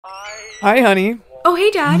Hi, honey. Oh, hey,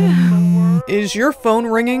 Dad. Is your phone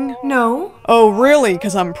ringing? No. Oh, really?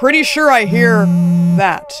 Because I'm pretty sure I hear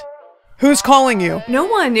that. Who's calling you? No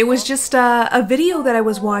one. It was just a video that I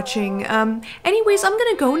was watching. Anyways, I'm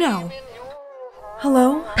gonna go now.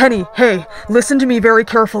 Hello? Penny, hey, listen to me very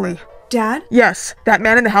carefully. Dad? Yes, that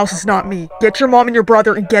man in the house is not me. Get your mom and your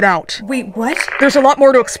brother and get out. Wait, what? There's a lot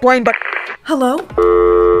more to explain, but... Hello?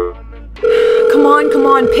 Come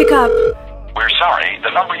on, pick up. We're sorry,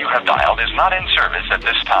 the number you have dialed is not in service at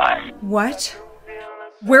this time. What?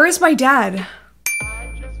 Where is my dad?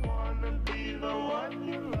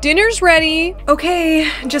 Dinner's ready.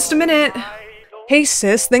 Okay, just a minute. Hey,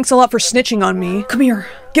 sis, thanks a lot for snitching on me. Come here.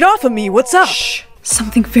 Get off of me, what's up? Shh.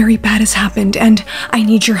 Something very bad has happened, and I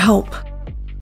need your help.